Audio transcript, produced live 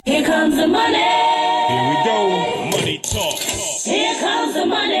Here comes the money. Here we go. Money talk. Here comes the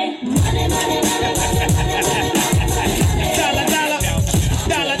money. Money, money, money, money.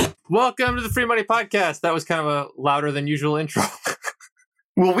 Dollar. Welcome to the Free Money Podcast. That was kind of a louder than usual intro.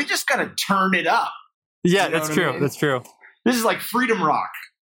 Well, we just got to turn it up. Yeah, You know that's what I true. mean? That's true. This is like Freedom Rock.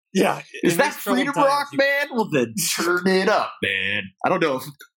 Yeah. Is that Freedom Rock, man? Well, then turn it up, man. I don't know if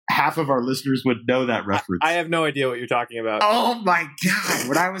half of our listeners would know that reference. I have no idea what you're talking about. Oh my God.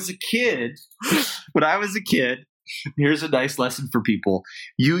 When I was a kid, here's a nice lesson for people.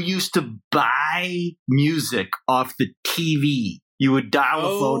 You used to buy music off the TV. You would dial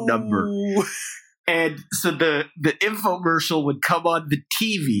a phone number. And so the infomercial would come on the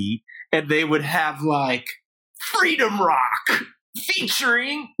TV and they would have like Freedom Rock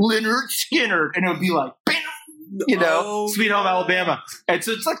featuring Lynyrd Skynyrd. And it would be like, bam, Sweet Home Alabama. And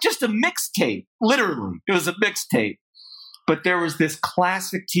so it's like just a mixtape. Literally. It was a mixtape. But there was this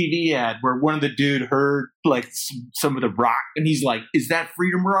classic TV ad where one of the dude heard like some of the rock and he's like, is that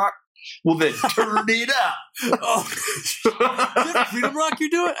Freedom Rock? Well, then turn it up. Is that Freedom Rock you're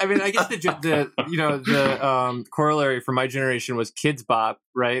doing? I mean, I guess the corollary for my generation was Kids Bop,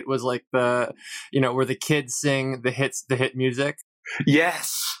 right? Was like the, where the kids sing the hit music.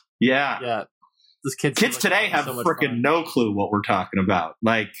 Yes. Yeah. Yeah. Those kids today have freaking no clue what we're talking about.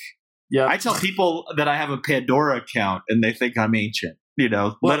 Like, yeah, I tell people that I have a Pandora account and they think I'm ancient,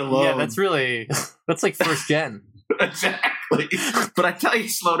 let alone. Yeah, that's like first gen. Exactly. But I tell you,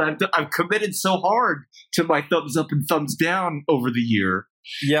 Sloan, I've committed so hard to my thumbs up and thumbs down over the year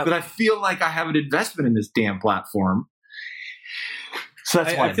that I feel like I have an investment in this damn platform. So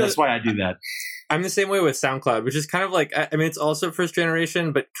that's why I do that. I'm the same way with SoundCloud, which is kind of like, I mean, it's also first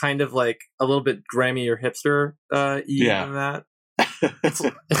generation, but kind of like a little bit Grammy or hipster than that.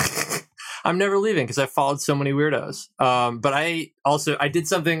 I'm never leaving because I followed so many weirdos. But I did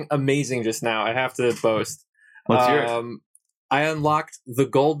something amazing just now. I have to boast. Let's hear it. I unlocked the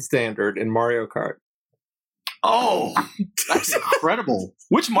gold standard in Mario Kart. Oh, that's incredible.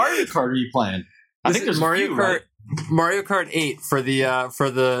 Which Mario Kart are you playing? I think there's Mario a few, Kart. right? Mario Kart 8 for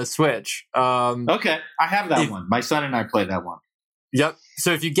the Switch. Okay, I have that one. My son and I play that one. Yep.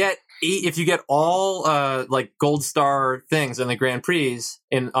 So if you get all like gold star things in the Grand Prix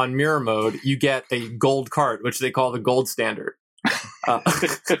on mirror mode, you get a gold cart, which they call the gold standard.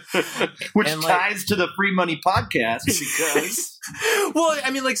 Which ties to the Free Money Podcast because well,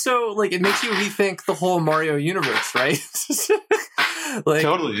 I mean, it makes you rethink the whole Mario universe, right?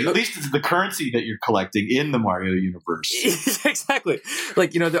 Totally. At least it's the currency that you're collecting in the Mario universe. Exactly.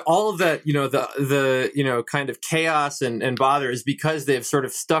 All of that, the kind of chaos and bother is because they've sort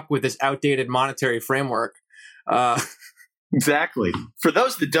of stuck with this outdated monetary framework. Exactly. For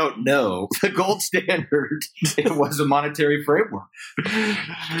those that don't know, the gold standard was a monetary framework.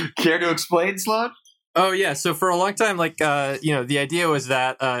 Care to explain, Sloan? Oh, yeah. So for a long time, the idea was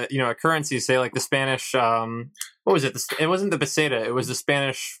that, a currency, say like the Spanish, what was it? It wasn't the peseta. It was the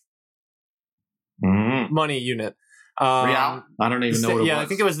Spanish money unit. Real? I don't even know what it was. Yeah, I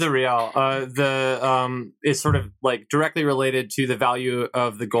think it was the real. Is sort of like directly related to the value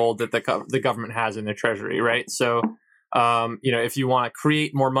of the gold that the government has in their treasury, right? So, if you want to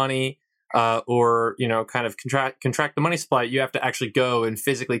create more money, or kind of contract the money supply, you have to actually go and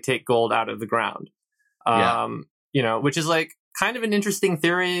physically take gold out of the ground. Which is like kind of an interesting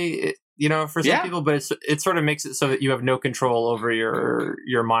theory, for some people, but it sort of makes it so that you have no control over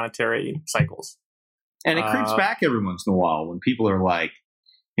your monetary cycles. And it creeps back every once in a while when people are like,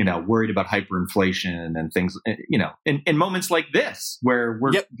 worried about hyperinflation and things, in moments like this, where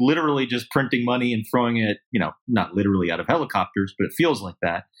we're literally just printing money and throwing it, not literally out of helicopters, but it feels like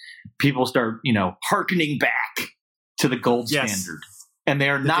that. People start, hearkening back to the gold standard. And they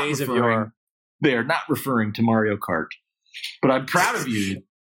are not referring to Mario Kart. But I'm proud of you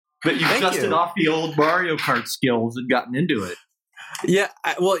that you dusted off the old Mario Kart skills and gotten into it. Yeah.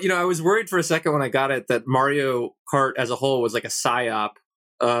 I was worried for a second when I got it that Mario Kart as a whole was like a psyop.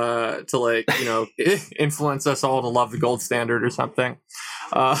 To influence us all to love the gold standard or something.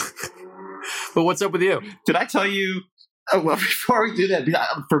 But what's up with you? Did I tell you? Well, before we do that,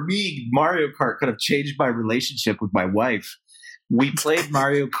 for me, Mario Kart kind of changed my relationship with my wife. We played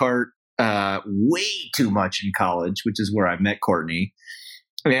Mario Kart way too much in college, which is where I met Courtney.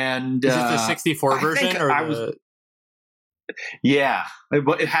 And is it the 64 version Yeah,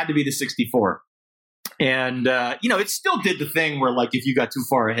 it had to be the 64. And, it still did the thing where, like, if you got too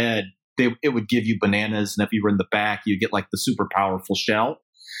far ahead, it would give you bananas. And if you were in the back, you get, like, the super powerful shell.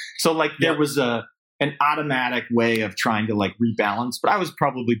 So, like, there was an automatic way of trying to, like, rebalance. But I was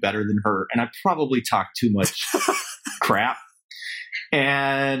probably better than her. And I probably talked too much crap.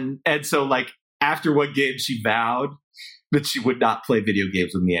 And so like after one game, she vowed that she would not play video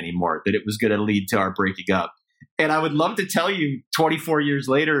games with me anymore, that it was going to lead to our breaking up. And I would love to tell you 24 years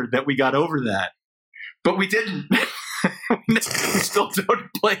later that we got over that, but we didn't. We still don't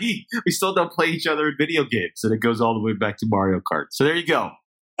play. We still don't play each other in video games, and it goes all the way back to Mario Kart. So there you go.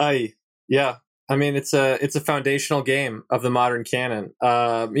 Yeah. I mean, it's a foundational game of the modern canon.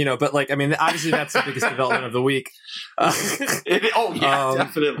 But like, I mean, obviously that's the biggest development of the week. Definitely.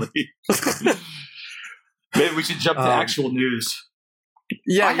 Maybe we should jump to actual news.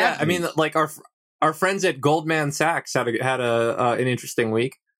 Yeah. I mean, like our friends at Goldman Sachs had an interesting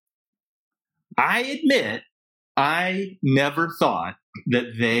week. I admit, I never thought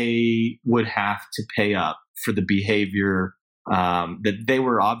that they would have to pay up for the behavior that they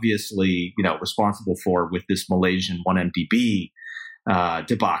were obviously, responsible for with this Malaysian 1MDB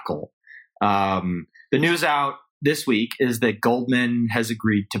debacle. The news out this week is that Goldman has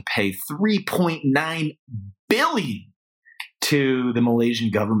agreed to pay $3.9 billion to the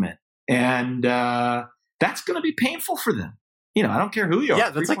Malaysian government, and that's going to be painful for them. I don't care who you are. Yeah,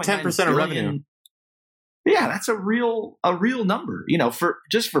 that's like 10% of revenue. Yeah, that's a real number.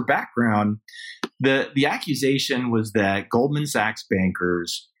 For background, the accusation was that Goldman Sachs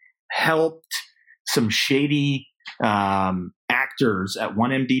bankers helped some shady actors at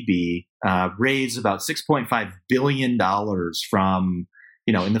 1MDB raise about $6.5 billion from,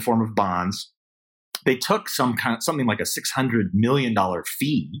 in the form of bonds. They took something like a $600 million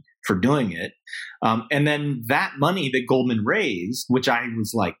fee for doing it. And then that money that Goldman raised, which I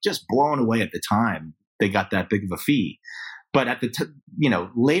was like just blown away at the time, they got that big of a fee. But at the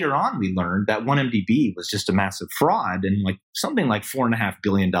later on, we learned that 1MDB was just a massive fraud, and like something like $4.5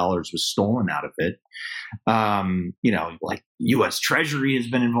 billion was stolen out of it. Like U.S. Treasury has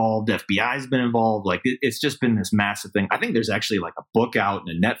been involved, FBI has been involved. Like it's just been this massive thing. I think there's actually like a book out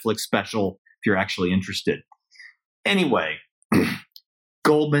and a Netflix special if you're actually interested. Anyway,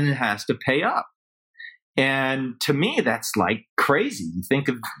 Goldman has to pay up. And to me, that's like crazy. You think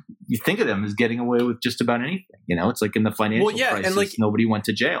of them as getting away with just about anything. It's like in the financial crisis, and like, nobody went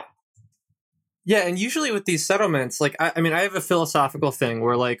to jail. Yeah, and usually with these settlements, like I have a philosophical thing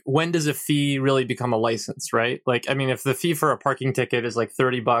where like, when does a fee really become a license, right? Like, I mean, if the fee for a parking ticket is like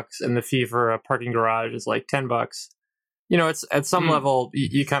 $30 and the fee for a parking garage is like $10, it's at some level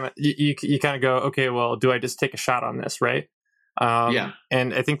you kind of go, okay, well, do I just take a shot on this, right?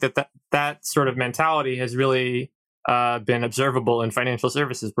 And I think that sort of mentality has really been observable in financial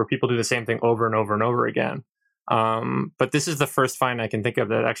services, where people do the same thing over and over and over again. But this is the first fine I can think of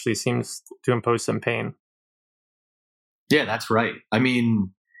that actually seems to impose some pain. Yeah, that's right. I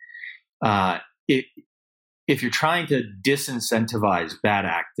mean, if you're trying to disincentivize bad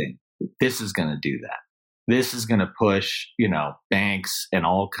acting, this is going to do that. This is going to push, banks and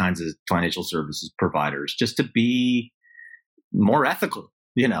all kinds of financial services providers just to be more ethical,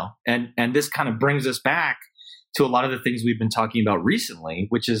 and this kind of brings us back to a lot of the things we've been talking about recently,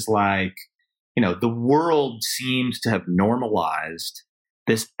 which is like, the world seems to have normalized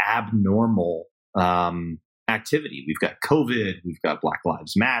this abnormal activity. We've got COVID, we've got Black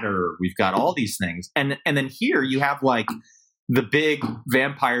Lives Matter, we've got all these things. And then here you have like the big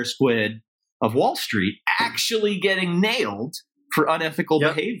vampire squid of Wall Street actually getting nailed for unethical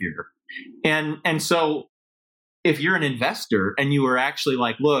behavior. And so if you're an investor and you are actually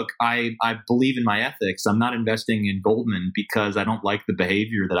like, look, I believe in my ethics, I'm not investing in Goldman because I don't like the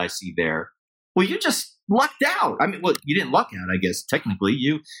behavior that I see there. Well, you just lucked out. I mean, well, you didn't luck out, I guess, technically.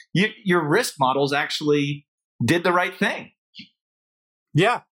 Your risk models actually did the right thing.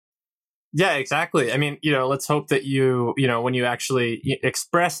 Yeah. Yeah, exactly. I mean, let's hope that when you actually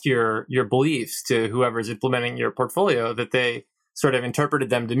expressed your beliefs to whoever's implementing your portfolio, that they sort of interpreted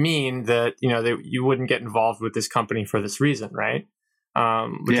them to mean that, you wouldn't get involved with this company for this reason, right?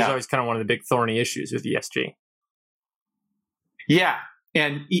 Which is always kind of one of the big thorny issues with ESG. Yeah.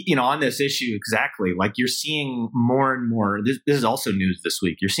 And, on this issue, exactly, like you're seeing more and more, this is also news this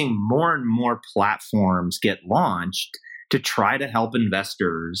week, you're seeing more and more platforms get launched to try to help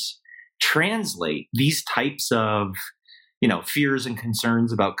investors translate these types of, fears and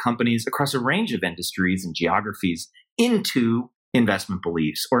concerns about companies across a range of industries and geographies into investment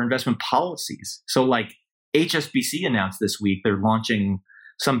beliefs or investment policies. So like HSBC announced this week, they're launching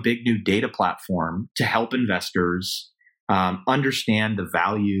some big new data platform to help investors understand the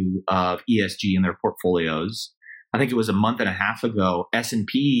value of ESG in their portfolios. I think it was a month and a half ago,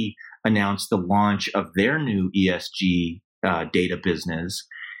 S&P announced the launch of their new ESG data business.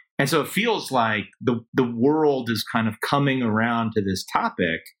 And so it feels like the world is kind of coming around to this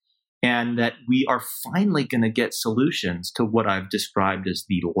topic. and that we are finally going to get solutions to what I've described as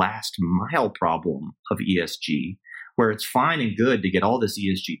the last mile problem of ESG, where it's fine and good to get all this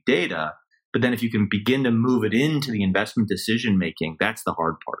ESG data, but then if you can begin to move it into the investment decision making, that's the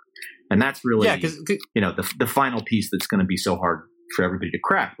hard part. And that's really, the final piece that's going to be so hard for everybody to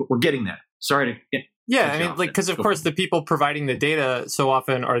crack. But we're getting there. Sorry to. Yeah, I mean, because of course the people providing the data so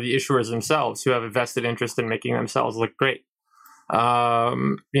often are the issuers themselves, who have a vested interest in making themselves look great.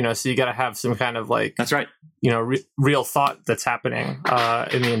 So you got to have some kind of that's right. Real thought that's happening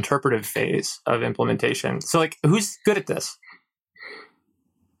in the interpretive phase of implementation. So who's good at this?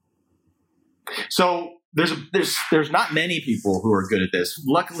 So there's not many people who are good at this.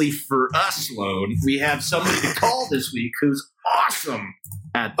 Luckily for us, Sloan, we have somebody to call this week who's awesome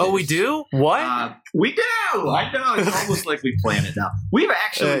at this. Oh, we do? What? We do. I know. It's almost like we plan it now. We've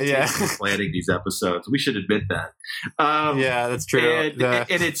actually taken planning these episodes. We should admit that. Yeah, that's true.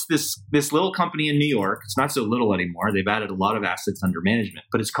 And it's this little company in New York. It's not so little anymore. They've added a lot of assets under management,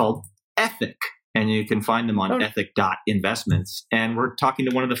 but it's called Ethic. And you can find them on ethic.investments. And we're talking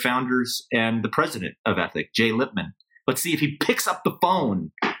to one of the founders and the president of Ethic, Jay Lipman. Let's see if he picks up the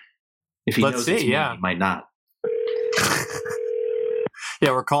phone. If he knows it's me, he might not.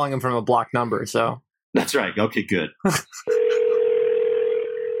 Yeah, we're calling him from a blocked number, so. That's right. Okay, good.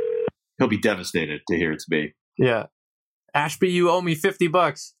 He'll be devastated to hear it's me. Yeah. Ashby, you owe me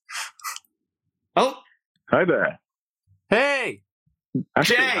 $50. Oh. Hi there. Hey.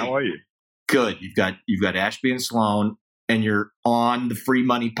 Ashby, Jay. How are you? Good. You've got Ashby and Sloan, and you're on the Free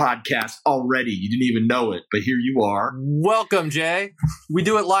Money podcast already. You didn't even know it, but here you are. Welcome, Jay. We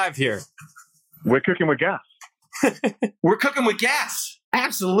do it live here. We're cooking with gas. We're cooking with gas.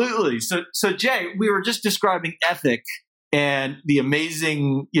 Absolutely. So Jay, we were just describing Ethic and the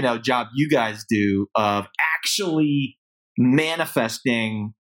amazing, job you guys do of actually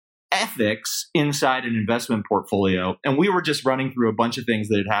manifesting ethics inside an investment portfolio. And we were just running through a bunch of things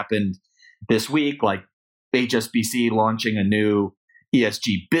that had happened this week, like HSBC launching a new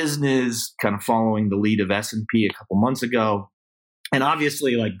ESG business, kind of following the lead of S&P a couple months ago. And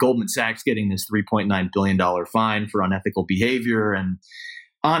obviously, Goldman Sachs getting this $3.9 billion fine for unethical behavior, and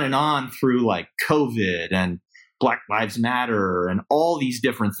on through COVID and Black Lives Matter and all these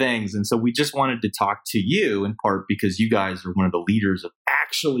different things. And so we just wanted to talk to you in part because you guys are one of the leaders of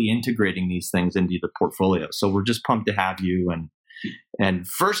actually integrating these things into the portfolio. So we're just pumped to have you. And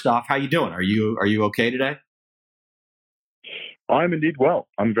first off, how you doing? Are you okay today? I'm indeed well.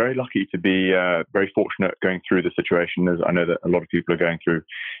 I'm very lucky to be very fortunate going through the situation, as I know that a lot of people are going through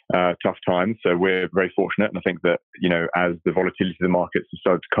tough times. So we're very fortunate. And I think that, as the volatility of the markets has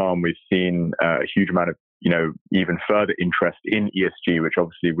started to calm, we've seen a huge amount of, even further interest in ESG, which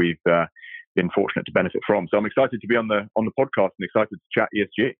obviously we've been fortunate to benefit from. So I'm excited to be on the podcast and excited to chat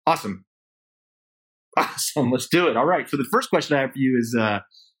ESG. Awesome. Let's do it. All right. So the first question I have for you is,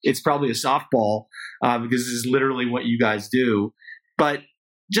 it's probably a softball because this is literally what you guys do. But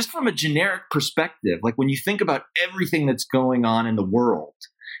just from a generic perspective, when you think about everything that's going on in the world,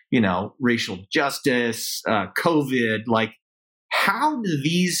 racial justice, COVID, how do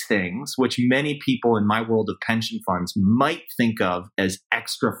these things, which many people in my world of pension funds might think of as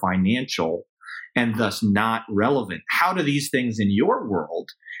extra financial and thus not relevant, how do these things in your world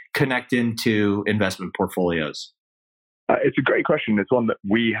connect into investment portfolios? It's a great question. It's one that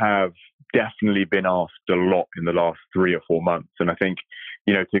we have definitely been asked a lot in the last 3 or 4 months. And I think,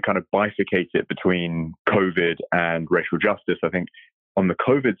 to kind of bifurcate it between COVID and racial justice, I think on the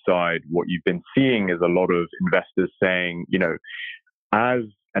COVID side, what you've been seeing is a lot of investors saying, as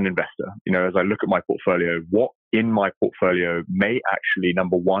an investor, as I look at my portfolio, what in my portfolio may actually,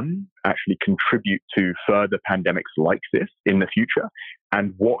 number one, actually contribute to further pandemics like this in the future?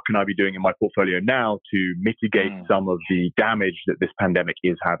 And what can I be doing in my portfolio now to mitigate some of the damage that this pandemic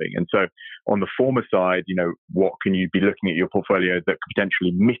is having? And so on the former side, what can you be looking at your portfolio that could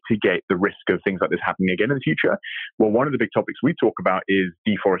potentially mitigate the risk of things like this happening again in the future? Well, one of the big topics we talk about is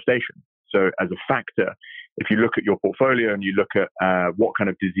deforestation. So as a factor, if you look at your portfolio and you look at what kind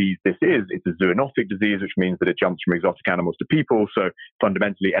of disease this is, it's a zoonotic disease, which means that it jumps from exotic animals to people. So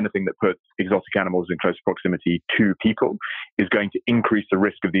fundamentally, anything that puts exotic animals in close proximity to people is going to increase the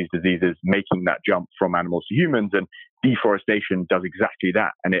risk of these diseases, making that jump from animals to humans. And deforestation does exactly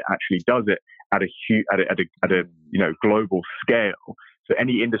that, and it actually does it at a global scale. So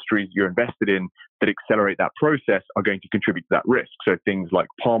any industries you're invested in that accelerate that process are going to contribute to that risk. So things like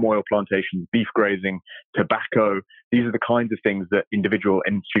palm oil plantations, beef grazing, tobacco, these are the kinds of things that individual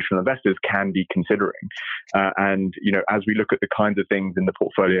and institutional investors can be considering. And as we look at the kinds of things in the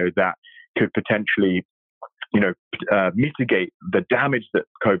portfolio that could potentially mitigate the damage that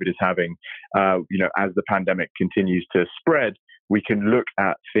COVID is having, as the pandemic continues to spread, we can look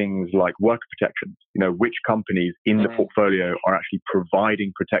at things like worker protections. Which companies in the portfolio are actually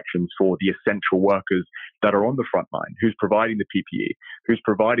providing protections for the essential workers that are on the front line, who's providing the PPE, who's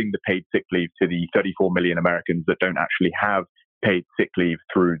providing the paid sick leave to the 34 million Americans that don't actually have paid sick leave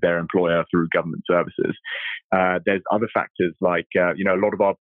through their employer, through government services. There's other factors like, a lot of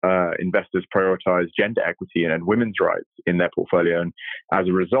our investors prioritize gender equity and women's rights in their portfolio, and as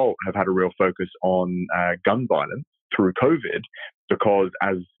a result have had a real focus on gun violence through COVID, because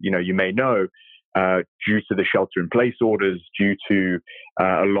as you may know, due to the shelter-in-place orders, due to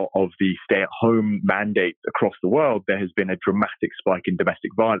a lot of the stay-at-home mandates across the world, there has been a dramatic spike in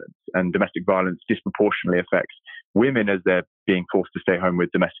domestic violence, and domestic violence disproportionately affects women as they're being forced to stay home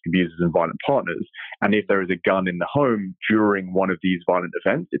with domestic abusers and violent partners. And if there is a gun in the home during one of these violent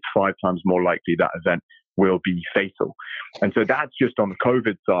events, it's 5 times more likely that event will be fatal. And so that's just on the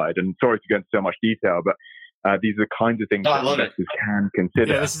COVID side. And sorry to go into so much detail, but these are the kinds of things that investors can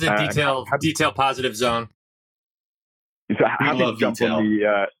consider. Yeah, this is a detail positive zone. So happy to jump on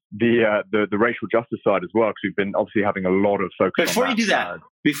the racial justice side as well, because we've been obviously having a lot of focus. Before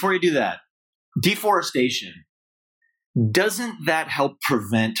you do that, deforestation, doesn't that help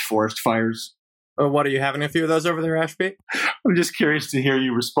prevent forest fires? What, are you having a few of those over there, Ashby? I'm just curious to hear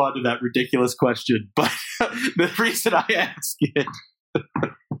you respond to that ridiculous question. But the reason I ask it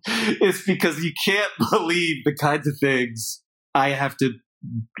is because you can't believe the kinds of things I have to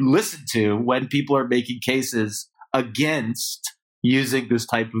listen to when people are making cases against using this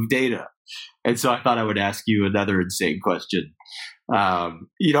type of data. And so I thought I would ask you another insane question.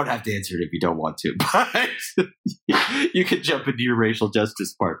 You don't have to answer it if you don't want to, but you can jump into your racial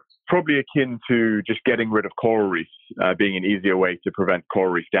justice part. Probably akin to just getting rid of coral reefs being an easier way to prevent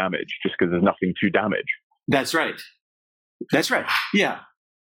coral reef damage, just because there's nothing to damage. That's right. Yeah.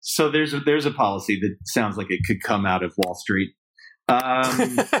 So there's a policy that sounds like it could come out of Wall Street.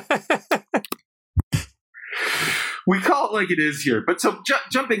 We call it like it is here, but so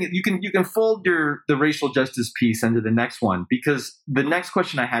jumping, you can fold the racial justice piece into the next one, because the next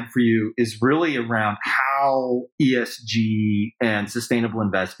question I had for you is really around how ESG and sustainable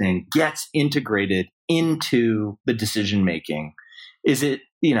investing gets integrated into the decision making. Is it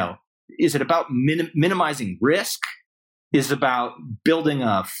about minimizing risk? Is it about building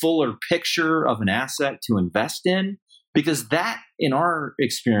a fuller picture of an asset to invest in? Because that, in our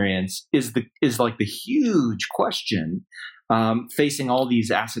experience, is like the huge question facing all these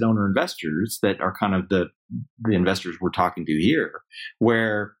asset owner investors that are kind of the investors we're talking to here,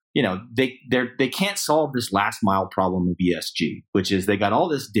 where they can't solve this last mile problem of ESG, which is they got all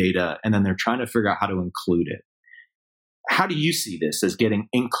this data and then they're trying to figure out how to include it. How do you see this as getting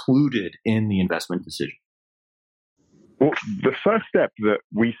included in the investment decision? Well, the first step that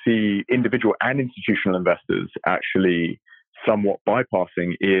we see individual and institutional investors actually somewhat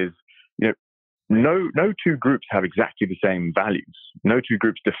bypassing is, no two groups have exactly the same values. No two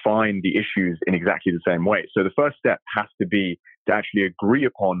groups define the issues in exactly the same way. So the first step has to be to actually agree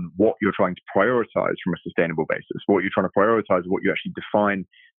upon what you're trying to prioritize from a sustainable basis. What you're trying to prioritize, what you actually define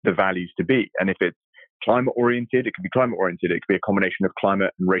the values to be. And if it's climate oriented, it can be climate oriented, it could be a combination of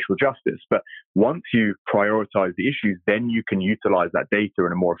climate and racial justice. But once you prioritize the issues, then you can utilize that data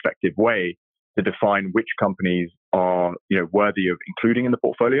in a more effective way to define which companies are worthy of including in the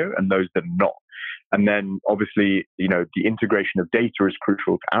portfolio and those that are not. And then obviously, the integration of data is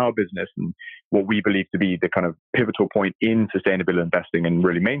crucial to our business, and what we believe to be the kind of pivotal point in sustainable investing and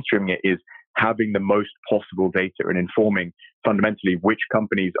really mainstreaming it is having the most possible data and informing fundamentally which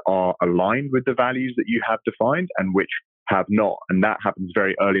companies are aligned with the values that you have defined and which have not. And that happens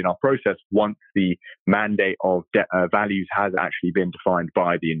very early in our process once the mandate of values has actually been defined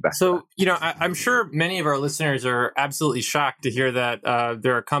by the investor. So, I'm sure many of our listeners are absolutely shocked to hear that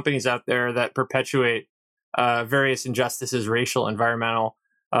there are companies out there that perpetuate various injustices, racial, environmental,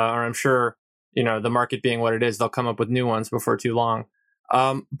 or I'm sure, the market being what it is, they'll come up with new ones before too long.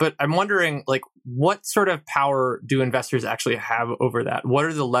 But I'm wondering, what sort of power do investors actually have over that? What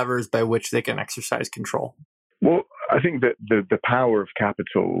are the levers by which they can exercise control? Well, I think that the power of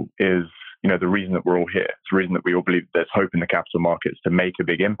capital is, the reason that we're all here. It's the reason that we all believe there's hope in the capital markets to make a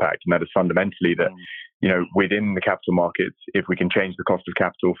big impact. And that is fundamentally that, within the capital markets, if we can change the cost of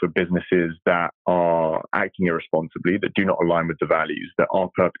capital for businesses that are acting irresponsibly, that do not align with the values, that are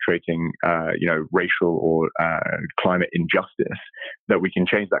perpetrating, racial or climate injustice, that we can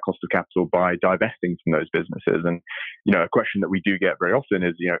change that cost of capital by divesting from those businesses. And, a question that we do get very often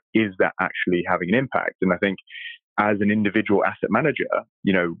is, is that actually having an impact? And I think, as an individual asset manager,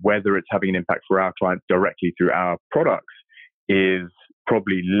 whether it's having an impact for our clients directly through our products is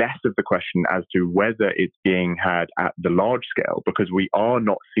probably less of the question as to whether it's being had at the large scale, because we are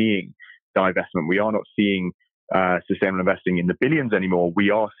not seeing divestment. We are not seeing sustainable investing in the billions anymore. We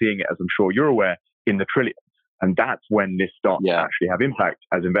are seeing it, as I'm sure you're aware, in the trillions. And that's when this starts to actually have impact,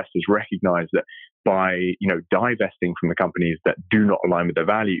 as investors recognize that by divesting from the companies that do not align with their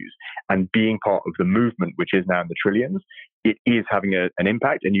values and being part of the movement, which is now in the trillions, it is having an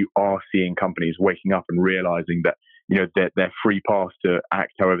impact. And you are seeing companies waking up and realizing that their free pass to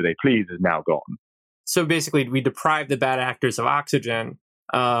act however they please is now gone. So basically, we deprive the bad actors of oxygen,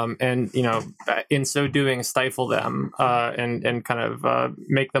 and in so doing, stifle them and kind of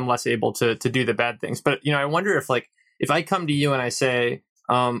make them less able to do the bad things. But I wonder if I come to you and I say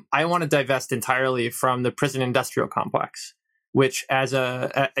I want to divest entirely from the prison industrial complex, which as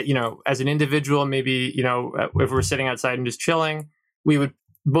as an individual, maybe if we're sitting outside and just chilling, we would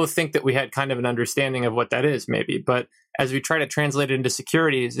both think that we had kind of an understanding of what that is, maybe. But as we try to translate it into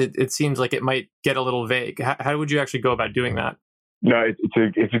securities, it seems like it might get a little vague. How would you actually go about doing that? No,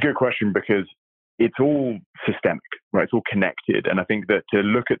 it's a good question, because it's all systemic, right? It's all connected. And I think that to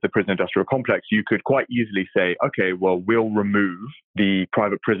look at the prison industrial complex, you could quite easily say, okay, well, we'll remove the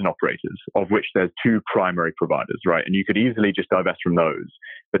private prison operators, of which there's two primary providers, right? And you could easily just divest from those.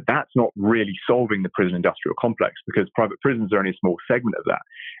 But that's not really solving the prison industrial complex, because private prisons are only a small segment of that.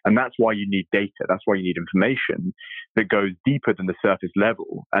 And that's why you need data. That's why you need information that goes deeper than the surface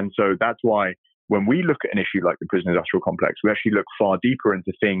level. And so that's why when we look at an issue like the prison industrial complex, we actually look far deeper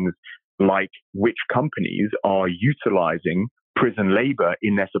into things like which companies are utilizing prison labor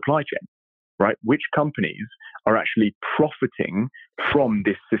in their supply chain, right? Which companies are actually profiting from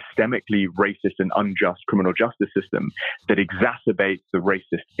this systemically racist and unjust criminal justice system that exacerbates the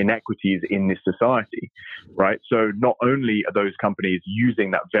racist inequities in this society, right? So not only are those companies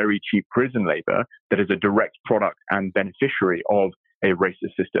using that very cheap prison labor that is a direct product and beneficiary of a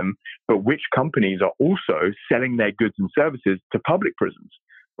racist system, but which companies are also selling their goods and services to public prisons,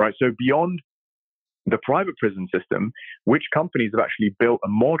 right? So beyond the private prison system, which companies have actually built a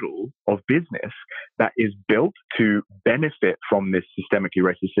model of business that is built to benefit from this systemically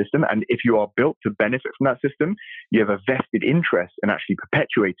racist system. And if you are built to benefit from that system, you have a vested interest in actually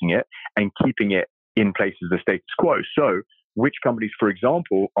perpetuating it and keeping it in place as the status quo. So which companies, for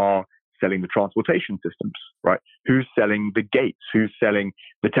example, are selling the transportation systems, right? Who's selling the gates? Who's selling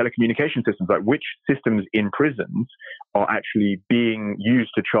the telecommunication systems? Like which systems in prisons are actually being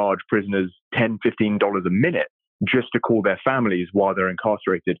used to charge prisoners $10, $15 a minute just to call their families while they're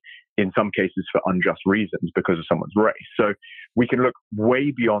incarcerated, in some cases for unjust reasons because of someone's race. So we can look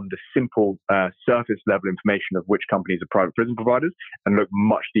way beyond the simple surface level information of which companies are private prison providers and look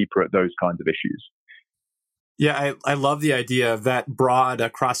much deeper at those kinds of issues. Yeah, I love the idea of that broad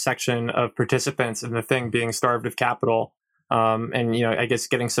cross-section of participants and the thing being starved of capital. And, I guess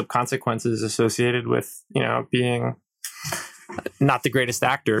getting some consequences associated with, being not the greatest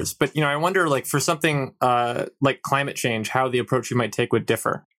actors. But, I wonder, for something like climate change, how the approach you might take would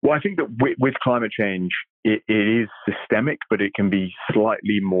differ. Well, I think that with climate change, it is systemic, but it can be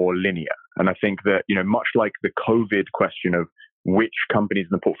slightly more linear. And I think that, much like the COVID question of which companies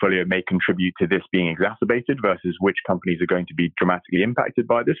in the portfolio may contribute to this being exacerbated versus which companies are going to be dramatically impacted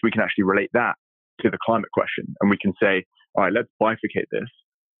by this, we can actually relate that to the climate question. And we can say, all right, let's bifurcate this.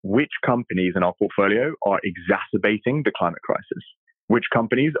 Which companies in our portfolio are exacerbating the climate crisis? Which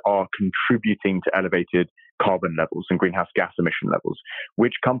companies are contributing to elevated carbon levels and greenhouse gas emission levels?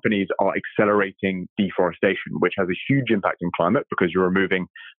 Which companies are accelerating deforestation, which has a huge impact on climate because you're removing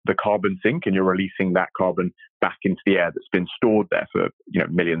the carbon sink and you're releasing that carbon back into the air that's been stored there for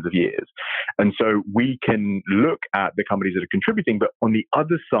millions of years. And so we can look at the companies that are contributing, but on the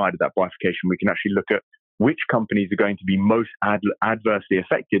other side of that bifurcation, we can actually look at which companies are going to be most adversely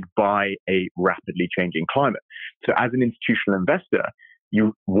affected by a rapidly changing climate. So as an institutional investor,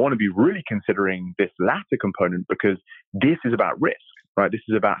 you want to be really considering this latter component because this is about risk, right? This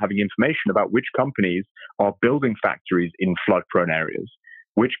is about having information about which companies are building factories in flood-prone areas,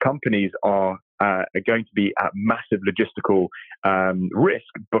 which companies are going to be at massive logistical risk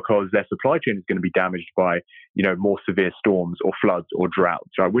because their supply chain is going to be damaged by, more severe storms or floods or droughts,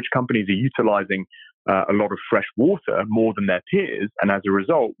 right? Which companies are utilizing a lot of fresh water more than their peers. And as a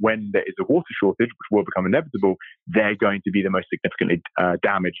result, when there is a water shortage, which will become inevitable, they're going to be the most significantly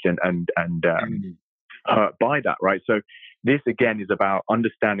damaged and hurt by that, right? So this, again, is about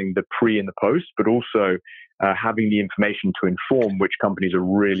understanding the pre and the post, but also having the information to inform which companies are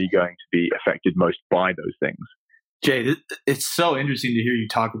really going to be affected most by those things. Jay, it's so interesting to hear you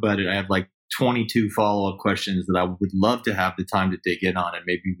talk about it. I have 22 follow-up questions that I would love to have the time to dig in on, and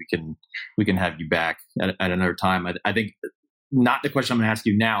maybe we can have you back at another time. I think not the question I'm going to ask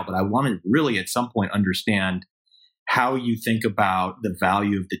you now, but I want to really at some point understand how you think about the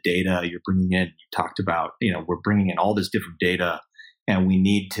value of the data you're bringing in. You talked about, we're bringing in all this different data, and we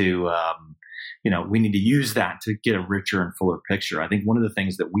need to, use that to get a richer and fuller picture. I think one of the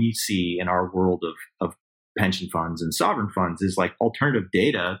things that we see in our world of pension funds and sovereign funds is like alternative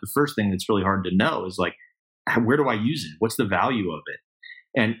data. The first thing that's really hard to know is like, where do I use it? What's the value of it?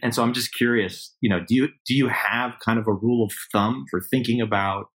 And so I'm just curious, do you have kind of a rule of thumb for thinking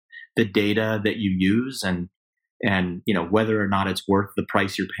about the data that you use and whether or not it's worth the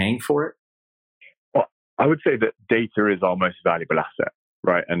price you're paying for it? Well, I would say that data is our most valuable asset,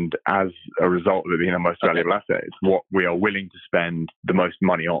 right? And as a result of it being our most valuable asset, it's what we are willing to spend the most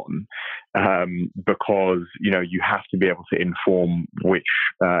money on, because you have to be able to inform you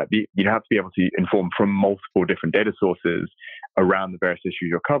have to be able to inform from multiple different data sources around the various issues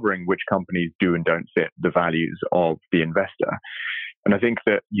you're covering, which companies do and don't fit the values of the investor. And I think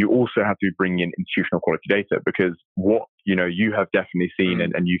that you also have to bring in institutional quality data, because what you have definitely seen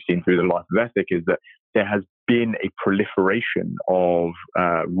and you've seen through the life of Ethic is that there has been a proliferation of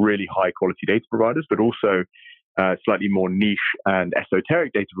really high quality data providers, but also slightly more niche and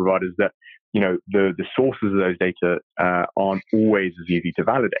esoteric data providers that the sources of those data aren't always as easy to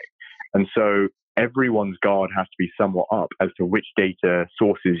validate. And so everyone's guard has to be somewhat up as to which data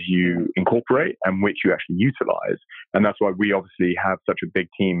sources you incorporate and which you actually utilize. And that's why we obviously have such a big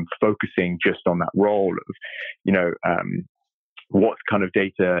team focusing just on that role of, what kind of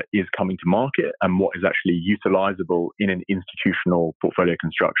data is coming to market and what is actually utilizable in an institutional portfolio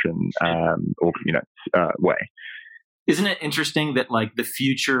construction way. Isn't it interesting that like the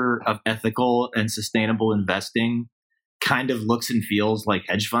future of ethical and sustainable investing kind of looks and feels like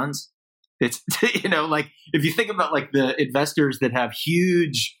hedge funds? It's, like if you think about like the investors that have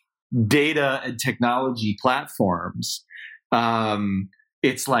huge data and technology platforms,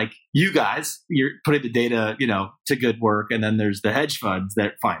 it's like you guys, you're putting the data, to good work. And then there's the hedge funds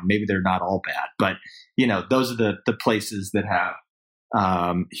that, fine, maybe they're not all bad, but, those are the places that have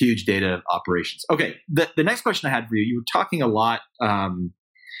huge data operations. Okay. The next question I had for you, you were talking a lot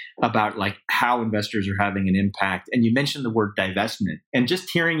about like how investors are having an impact. And you mentioned the word divestment. And just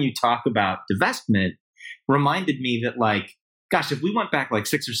hearing you talk about divestment reminded me that like, gosh, if we went back like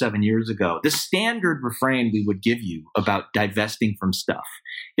 6 or 7 years ago, the standard refrain we would give you about divesting from stuff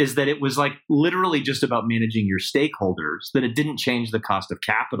is that it was like literally just about managing your stakeholders, that it didn't change the cost of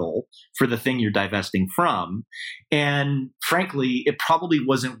capital for the thing you're divesting from. And frankly, it probably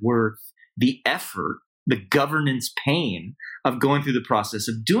wasn't worth the effort, the governance pain of going through the process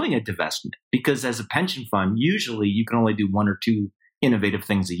of doing a divestment. Because as a pension fund, usually you can only do 1 or 2 innovative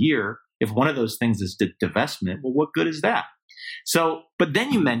things a year. If one of those things is divestment, well, what good is that? So, but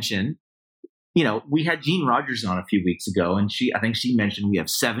then you mentioned, we had Jean Rogers on a few weeks ago, and I think she mentioned we have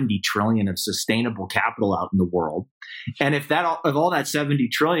 70 trillion of sustainable capital out in the world. And if all that 70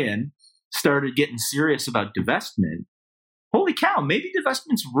 trillion started getting serious about divestment, holy cow, maybe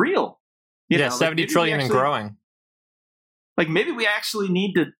divestment's real. 70 trillion and growing. Like maybe we actually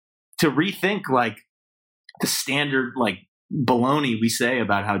need to rethink like the standard like baloney we say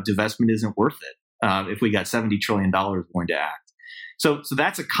about how divestment isn't worth it. If we got $70 trillion going to act. So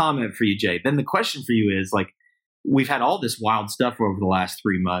that's a comment for you, Jay. Then the question for you is like, we've had all this wild stuff over the last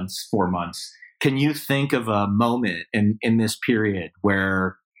 4 months. Can you think of a moment in this period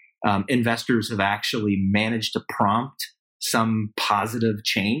where investors have actually managed to prompt some positive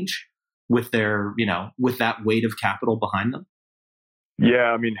change with their, with that weight of capital behind them?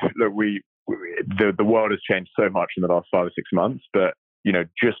 Yeah, I mean, look, the world has changed so much in the last 5 or 6 months, but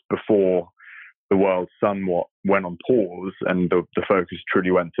just before the world somewhat went on pause and the focus truly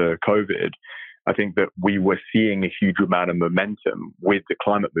went to COVID, I think that we were seeing a huge amount of momentum with the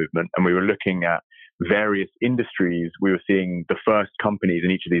climate movement, and we were looking at various industries. We were seeing the first companies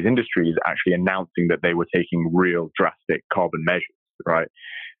in each of these industries actually announcing that they were taking real drastic carbon measures, right?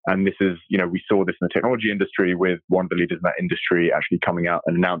 And this is, we saw this in the technology industry with one of the leaders in that industry actually coming out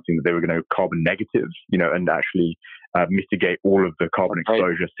and announcing that they were going to go carbon negative, and actually mitigate all of the carbon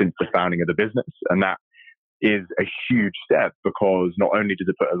exposure since the founding of the business. And that is a huge step, because not only does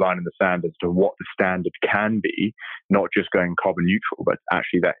it put a line in the sand as to what the standard can be, not just going carbon neutral, but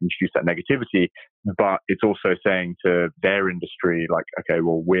actually that introduce that negativity, but it's also saying to their industry, like, okay,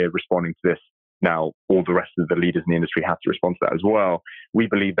 well, we're responding to this. Now, all the rest of the leaders in the industry have to respond to that as well. We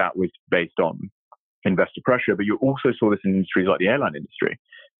believe that was based on investor pressure, but you also saw this in industries like the airline industry.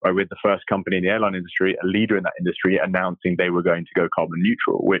 right? We're the first company in the airline industry, a leader in that industry, announcing they were going to go carbon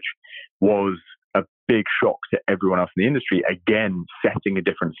neutral, which was a big shock to everyone else in the industry, again, setting a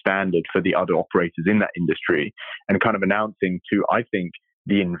different standard for the other operators in that industry and kind of announcing to, I think,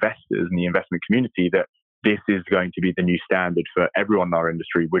 the investors and the investment community that this is going to be the new standard for everyone in our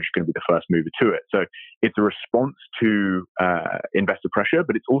industry. We're just going to be the first mover to it. So it's a response to investor pressure,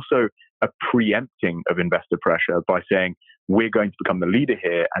 but it's also a preempting of investor pressure by saying we're going to become the leader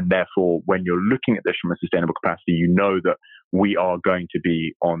here. And therefore, when you're looking at this from a sustainable capacity, you know that we are going to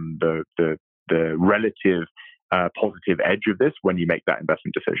be on the relative positive edge of this when you make that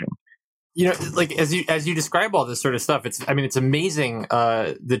investment decision. You know, like as you describe all this sort of stuff, it's amazing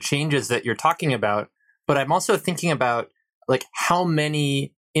the changes that you're talking about. But I'm also thinking about like how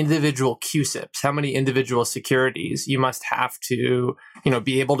many individual QSIPs, how many individual securities you must have to,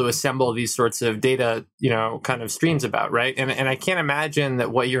 be able to assemble these sorts of data, kind of streams about, right? And I can't imagine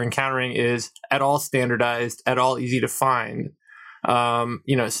that what you're encountering is at all standardized, at all easy to find.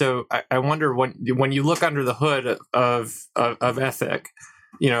 So I wonder when you look under the hood of Ethic,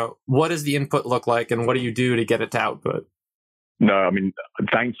 what does the input look like, and what do you do to get it to output? No, I mean,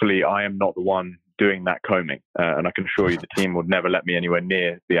 thankfully, I am not the one doing that combing, and I can assure you the team would never let me anywhere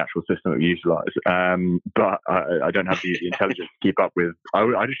near the actual system that we utilize. But I don't have the intelligence to keep up with. I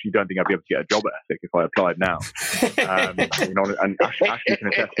actually don't think I'd be able to get a job at Ethic if I applied now. And Ashley can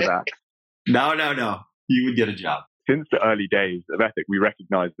attest to that. No. You would get a job. Since the early days of Ethic, we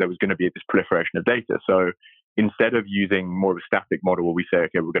recognized there was going to be this proliferation of data. So instead of using more of a static model where we say,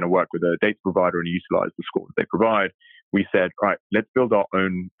 okay, we're going to work with a data provider and utilize the scores they provide, we said, right, let's build our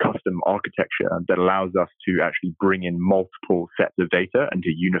own custom architecture that allows us to actually bring in multiple sets of data and to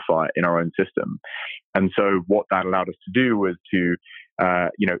unify it in our own system. And so what that allowed us to do was to,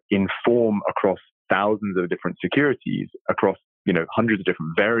 inform across thousands of different securities, across hundreds of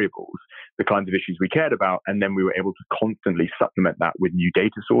different variables, the kinds of issues we cared about. And then we were able to constantly supplement that with new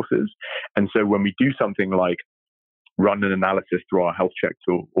data sources. And so when we do something like run an analysis through our health check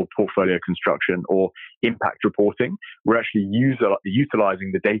tool or portfolio construction or impact reporting, we're actually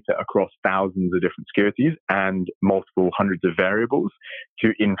utilizing the data across thousands of different securities and multiple hundreds of variables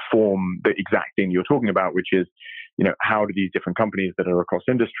to inform the exact thing you're talking about, which is, how do these different companies that are across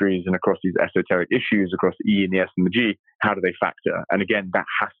industries and across these esoteric issues, across the E and the S and the G, how do they factor? And again, that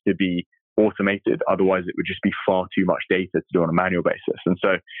has to be automated. Otherwise, it would just be far too much data to do on a manual basis. And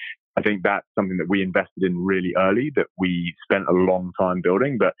so I think that's something that we invested in really early, that we spent a long time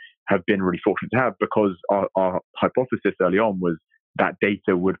building, but have been really fortunate to have, because our hypothesis early on was that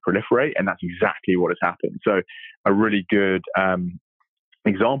data would proliferate, and that's exactly what has happened. So a really good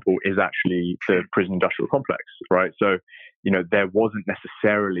example is actually the prison industrial complex, right? So, there wasn't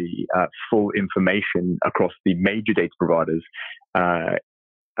necessarily full information across the major data providers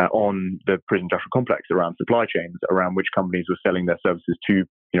on the prison industrial complex around supply chains, around which companies were selling their services to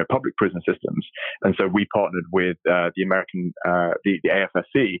public prison systems. And so we partnered with the American, the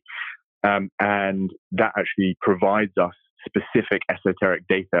AFSC, and that actually provides us specific esoteric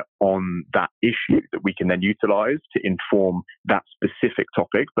data on that issue that we can then utilize to inform that specific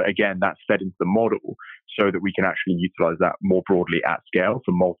topic. But again, that's fed into the model so that we can actually utilize that more broadly at scale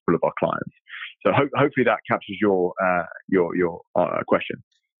for multiple of our clients. So hopefully that captures your question.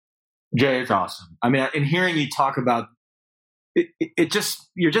 Jay, it's awesome. I mean, in hearing you talk about it,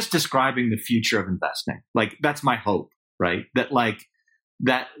 you're just describing the future of investing. Like, that's my hope, right? That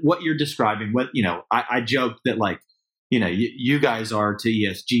what you're describing, I joke that you guys are to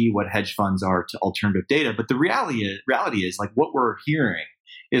ESG what hedge funds are to alternative data. But the reality is like what we're hearing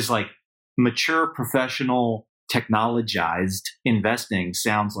is like mature, professional, technologized investing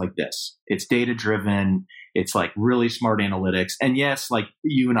sounds like this. It's data driven. It's like really smart analytics. And yes, like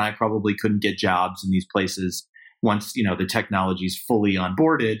you and I probably couldn't get jobs in these places once, the technology is fully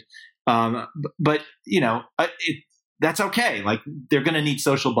onboarded. But that's okay. Like they're going to need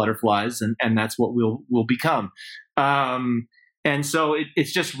social butterflies, and that's what we'll become. And so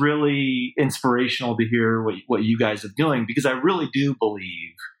it's just really inspirational to hear what you guys are doing, because I really do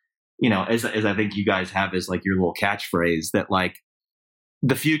believe, as I think you guys have as like your little catchphrase, that like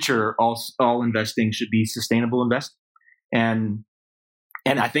the future, all investing should be sustainable investing. And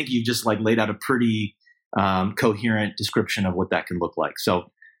I think you just like laid out a pretty coherent description of what that can look like.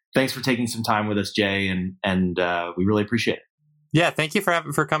 So thanks for taking some time with us, Jay, and we really appreciate it. Yeah, thank you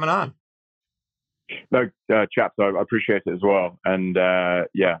for coming on. No, chaps, I appreciate it as well. And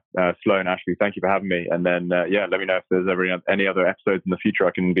Sloan, Ashley, thank you for having me. And then let me know if there's ever any other episodes in the future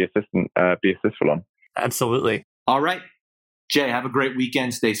I can be assistful on. Absolutely. All right, Jay, have a great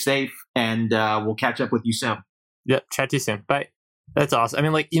weekend. Stay safe, and we'll catch up with you soon. Yep, chat to you soon. Bye. That's awesome. I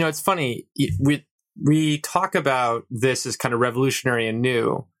mean, like, it's funny. We talk about this as kind of revolutionary and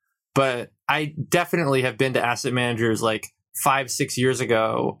new, but I definitely have been to asset managers like 5-6 years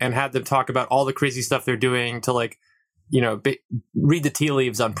ago and had them talk about all the crazy stuff they're doing to like, read the tea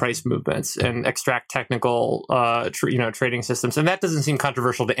leaves on price movements and extract technical, trading systems. And that doesn't seem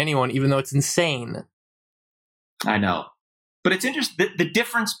controversial to anyone, even though it's insane. I know. But it's interesting. The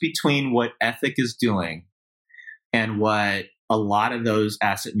difference between what Ethic is doing and what a lot of those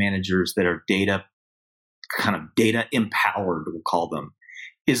asset managers that are data empowered, we'll call them,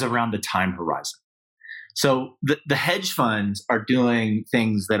 is around the time horizon. So the hedge funds are doing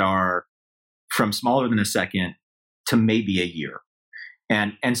things that are from smaller than a second to maybe a year.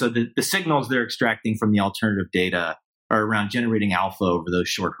 And so the signals they're extracting from the alternative data are around generating alpha over those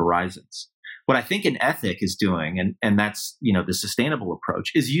short horizons. What I think an Ethic is doing, and that's the sustainable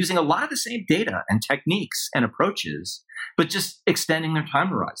approach, is using a lot of the same data and techniques and approaches, but just extending their time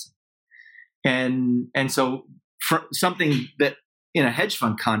horizon. And so for something that in a hedge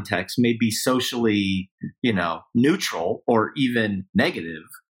fund context may be socially, neutral or even negative,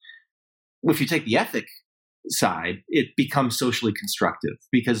 if you take the Ethic side, it becomes socially constructive,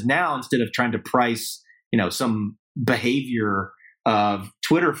 because now instead of trying to price, some behavior of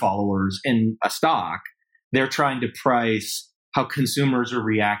Twitter followers in a stock, they're trying to price how consumers are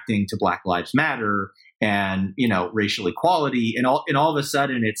reacting to Black Lives Matter and, racial equality. And all of a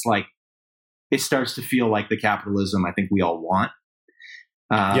sudden it's like, it starts to feel like the capitalism I think we all want.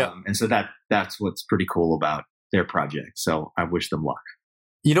 And so that's what's pretty cool about their project. So I wish them luck.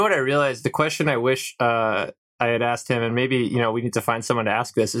 You know what I realized? The question I wish I had asked him, and maybe we need to find someone to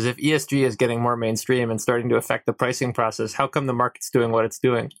ask this, is if ESG is getting more mainstream and starting to affect the pricing process, how come the market's doing what it's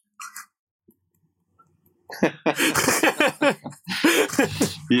doing?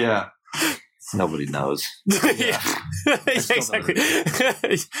 Yeah. Nobody knows. Yeah. Exactly.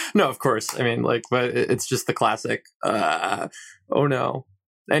 No, of course. I mean, but it's just the classic. Oh no.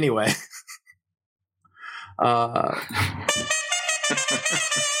 Anyway.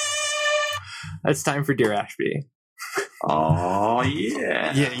 It's time for Dear Ashby. Oh,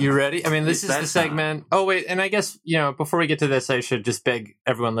 yeah. Yeah, you ready? I mean, this is the segment. Oh, wait. And I guess, before we get to this, I should just beg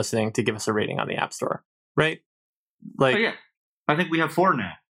everyone listening to give us a rating on the App Store, right? Yeah. I think we have 4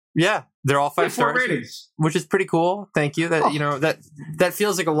 now. Yeah, they're all 5 stars, ratings, which is pretty cool. Thank you. That that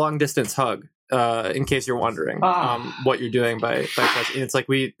feels like a long distance hug. In case you're wondering what you're doing by touching. It's like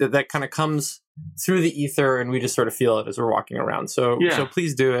that kind of comes through the ether, and we just sort of feel it as we're walking around. So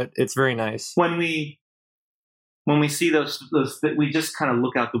please do it. It's very nice. When we see those we just kind of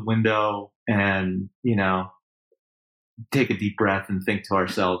look out the window and take a deep breath and think to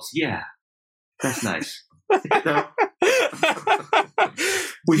ourselves, yeah, that's nice.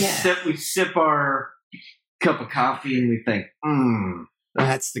 We sip our cup of coffee and we think,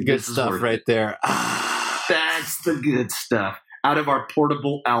 that's the good stuff right there. That's the good stuff. Out of our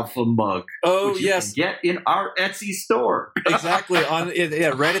portable alpha mug. Oh, which yes. You can get in our Etsy store. Exactly.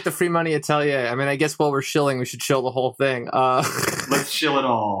 Right at the Free Money Atelier. I mean, I guess while we're shilling, we should shill the whole thing. Let's shill it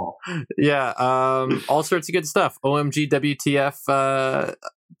all. Yeah. All sorts of good stuff. OMG WTF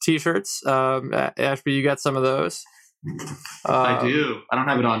t-shirts. Ashby, you got some of those? I do. I don't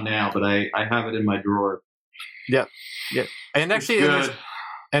have it on now, but I have it in my drawer. Yep. And actually,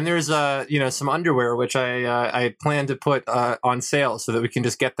 there's some underwear which I plan to put on sale so that we can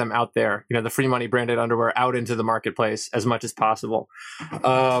just get them out there. The Free Money branded underwear out into the marketplace as much as possible.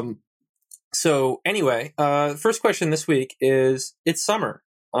 So anyway, first question this week is: it's summer.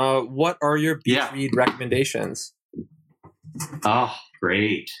 What are your beach read recommendations? Oh,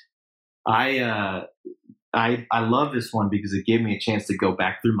 great! I love this one because it gave me a chance to go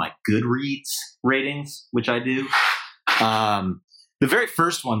back through my Goodreads ratings, which I do. The very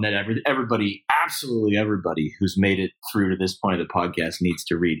first one that everybody, absolutely everybody who's made it through to this point of the podcast needs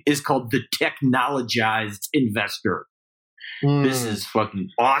to read is called The Technologized Investor. This is fucking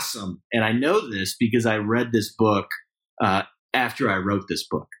awesome. And I know this because I read this book after I wrote this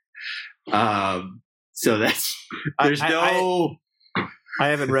book. So there's I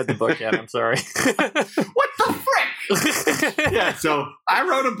haven't read the book yet. I'm sorry. What the frick? Yeah, so I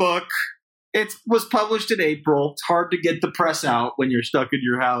wrote a book. It was published in April. It's hard to get the press out when you're stuck in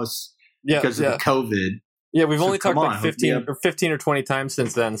your house because of COVID. Yeah, we've only talked like 15 or 20 times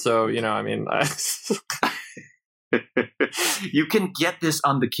since then. So, I mean... You can get this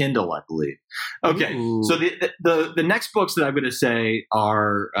on the Kindle, I believe. Okay, Ooh. So the next books that I'm going to say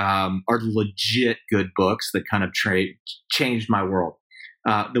are legit good books that kind of changed my world.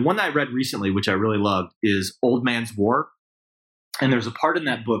 The one that I read recently, which I really loved, is Old Man's War. And there's a part in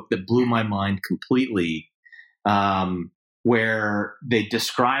that book that blew my mind completely. where they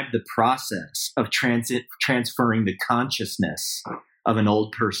describe the process of transferring the consciousness of an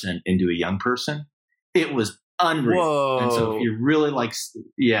old person into a young person. It was unreal. Whoa. And so if you really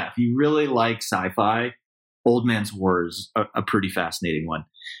like sci-fi, Old Man's War is a pretty fascinating one.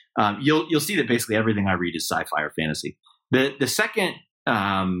 You'll see that basically everything I read is sci-fi or fantasy. The second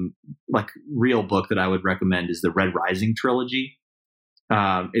real book that I would recommend is the Red Rising trilogy.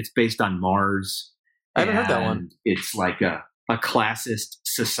 It's based on Mars. I haven't heard that one. It's like a classist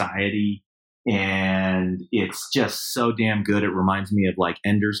society, and it's just so damn good. It reminds me of like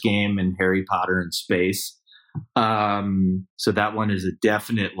Ender's Game and Harry Potter in space. So that one is a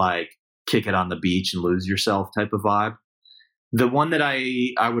definite like kick it on the beach and lose yourself type of vibe. The one that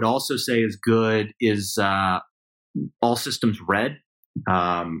I would also say is good is All Systems Red.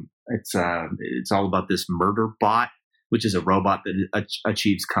 It's all about this murder bot, which is a robot that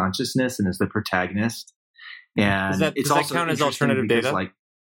achieves consciousness and is the protagonist. And does that count as alternative data? Like,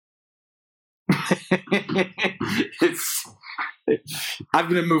 I'm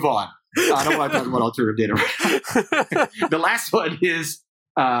going to move on. I don't want to talk about alternative data. The last one is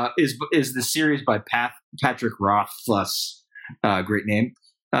the series by Patrick Rothfuss. Great name.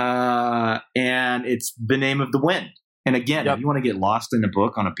 And it's The Name of the Wind. And again, if you want to get lost in a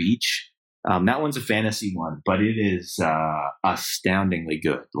book on a beach, that one's a fantasy one, but it is astoundingly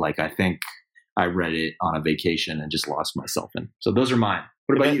good. Like, I think I read it on a vacation and just lost myself in. So those are mine.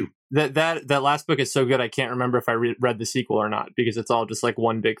 What about you? That last book is so good, I can't remember if I read the sequel or not, because it's all just like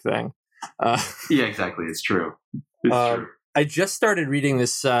one big thing. Yeah, exactly. It's true. It's true. I just started reading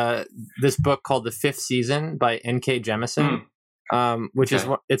this book called The Fifth Season by N.K. Jemisin. Which is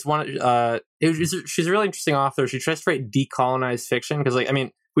she's a really interesting author. She tries to write decolonized fiction because, like, I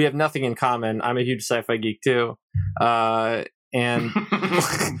mean, we have nothing in common. I'm a huge sci-fi geek too, and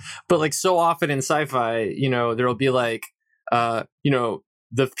but like so often in sci-fi, there'll be like,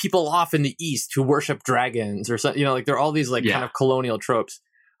 the people off in the East who worship dragons or something. Like there are all these like kind of colonial tropes.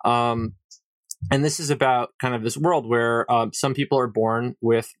 And this is about kind of this world where some people are born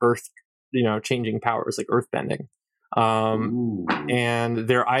with earth, changing powers like earth bending. And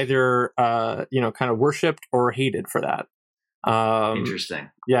they're either kind of worshipped or hated for that. Interesting.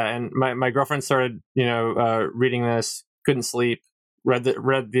 Yeah, and my girlfriend started reading this, couldn't sleep, read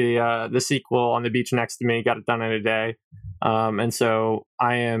the sequel on the beach next to me, got it done in a day. And so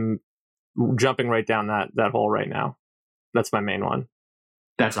I am jumping right down that hole right now. That's my main one.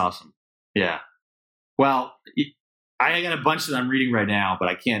 That's awesome. Yeah. Well, I got a bunch that I'm reading right now, but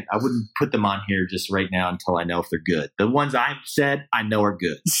I wouldn't put them on here just right now until I know if they're good. The ones I've said I know are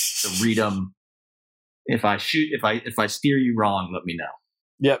good. So read them. If I steer you wrong, let me know.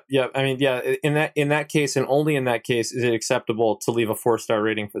 Yep. I mean, yeah, in that case, and only in that case, is it acceptable to leave a 4-star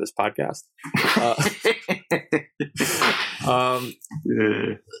rating for this podcast.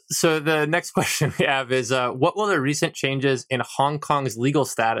 So the next question we have is, what will the recent changes in Hong Kong's legal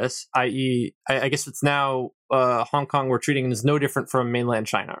status, i.e., I guess it's now Hong Kong we're treating as no different from mainland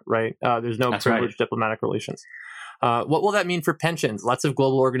China, right? There's no privileged diplomatic relations. What will that mean for pensions? Lots of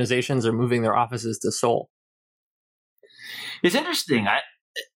global organizations are moving their offices to Seoul. It's interesting. I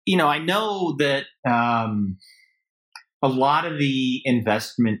know that a lot of the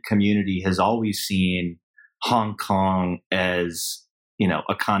investment community has always seen Hong Kong as,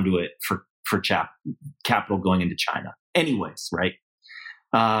 a conduit for capital going into China anyways, right?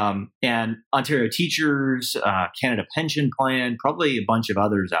 And Ontario Teachers, Canada Pension Plan, probably a bunch of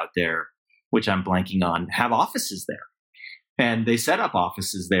others out there, which I'm blanking on, have offices there. And they set up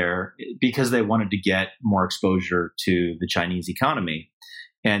offices there because they wanted to get more exposure to the Chinese economy.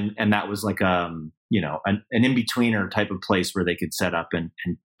 And that was like, an in-betweener type of place where they could set up and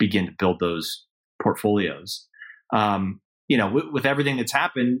begin to build those portfolios. With everything that's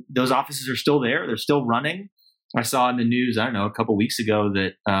happened, those offices are still there. They're still running. I saw in the news, I don't know, a couple of weeks ago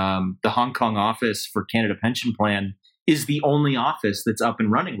that the Hong Kong office for Canada Pension Plan is the only office that's up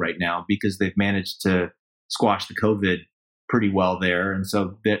and running right now because they've managed to squash the COVID pretty well there. And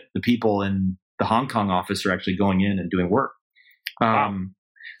so that the people in the Hong Kong office are actually going in and doing work.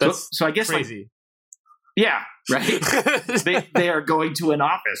 That's so I guess crazy. Yeah, right. they are going to an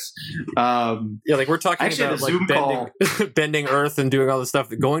office. Like we're talking about like bending Earth and doing all this stuff.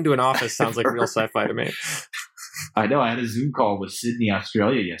 Going to an office sounds like real sci-fi to me. I know. I had a Zoom call with Sydney,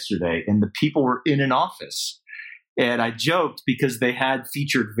 Australia yesterday, and the people were in an office. And I joked because they had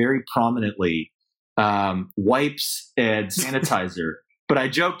featured very prominently wipes and sanitizer. But I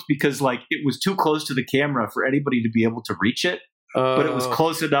joked because like it was too close to the camera for anybody to be able to reach it. But it was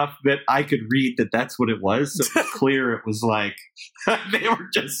close enough that I could read that that's what it was. So it was clear it was like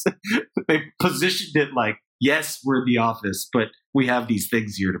they positioned it like yes, we're in the office, but we have these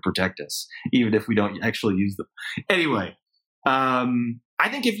things here to protect us, even if we don't actually use them. Anyway, I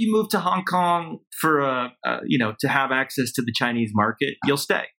think if you move to Hong Kong for to have access to the Chinese market, you'll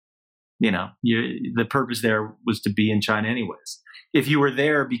stay. The purpose there was to be in China anyways. If you were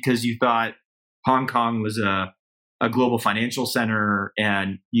there because you thought Hong Kong was a global financial center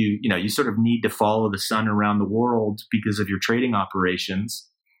and you sort of need to follow the sun around the world because of your trading operations,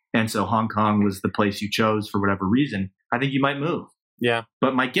 and so Hong Kong was the place you chose for whatever reason, I think you might move. Yeah.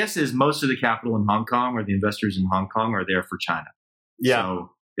 But my guess is most of the capital in Hong Kong or the investors in Hong Kong are there for China. Yeah.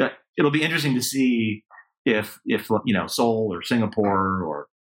 So it'll be interesting to see if Seoul or Singapore or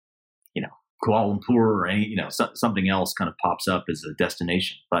Kuala Lumpur or any something else kind of pops up as a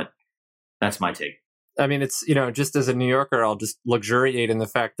destination. But that's my take. I mean, it's, just as a New Yorker, I'll just luxuriate in the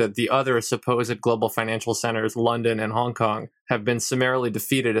fact that the other supposed global financial centers, London and Hong Kong, have been summarily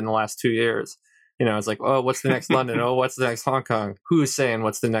defeated in the last 2 years. It's like, oh, what's the next London? Oh, what's the next Hong Kong? Who's saying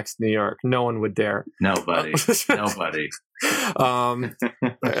what's the next New York? No one would dare. Nobody. Nobody.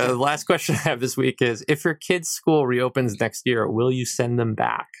 The last question I have this week is, if your kid's school reopens next year, will you send them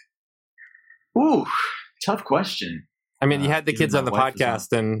back? Ooh, tough question. I mean, you had the kids on the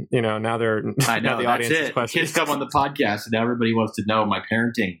podcast, and now they're. I know, the that's audience's it. questions. Kids come on the podcast, and everybody wants to know my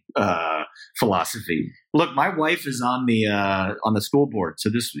parenting philosophy. Look, my wife is on the school board, so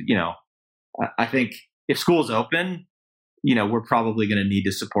this, I think if school's open, we're probably going to need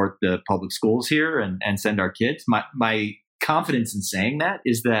to support the public schools here and send our kids. My confidence in saying that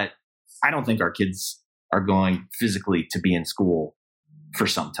is that I don't think our kids are going physically to be in school for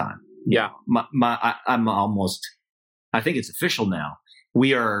some time. Yeah, I think it's official now.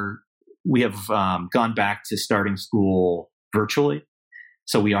 We have gone back to starting school virtually,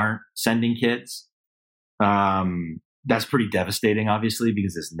 so we aren't sending kids. That's pretty devastating, obviously,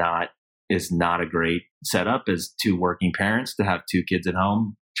 because it's not a great setup as two working parents to have two kids at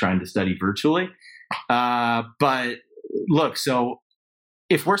home trying to study virtually. But look, so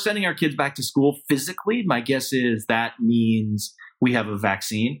if we're sending our kids back to school physically, my guess is that means we have a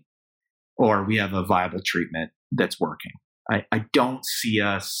vaccine or we have a viable treatment that's working. I don't see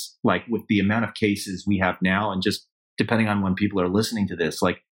us, like, with the amount of cases we have now, and just depending on when people are listening to this,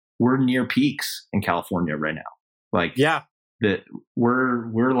 like, we're near peaks in California right now. Like, yeah,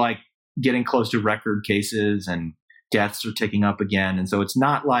 we're like getting close to record cases, and deaths are ticking up again. And so it's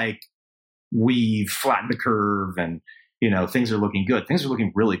not like we've flattened the curve and things are looking good. Things are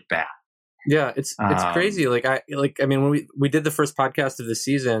looking really bad. Yeah, it's crazy. I mean, when we did the first podcast of the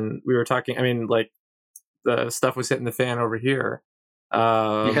season, we were talking. I mean, like, the stuff was hitting the fan over here.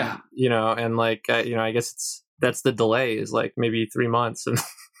 Yeah. And I guess that's the delay is like maybe 3 months.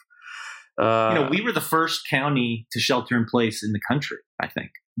 And we were the first county to shelter in place in the country, I think.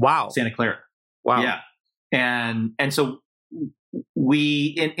 Wow. Santa Clara. Wow. Yeah. And so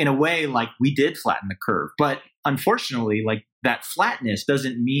we, in a way, like, we did flatten the curve, but unfortunately, like, that flatness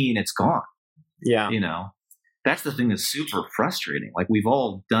doesn't mean it's gone. Yeah. That's the thing that's super frustrating. Like, we've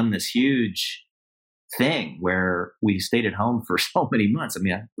all done this huge thing where we stayed at home for so many months. I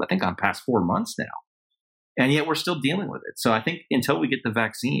mean, I think I'm past 4 months now, and yet we're still dealing with it. So I think until we get the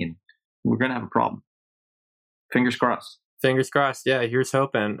vaccine, we're going to have a problem. Fingers crossed. Fingers crossed. Yeah, here's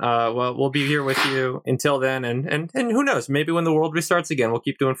hoping. Well, we'll be here with you until then, and who knows? Maybe when the world restarts again, we'll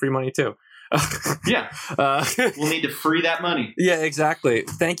keep doing free money too. Yeah, we'll need to free that money. Yeah, exactly.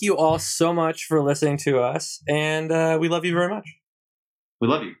 Thank you all so much for listening to us, and we love you very much. We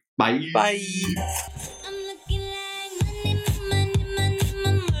love you. Bye. Bye. I'm looking like money.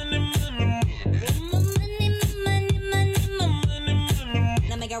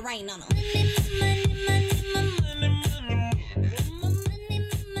 Now make it rain on 'em.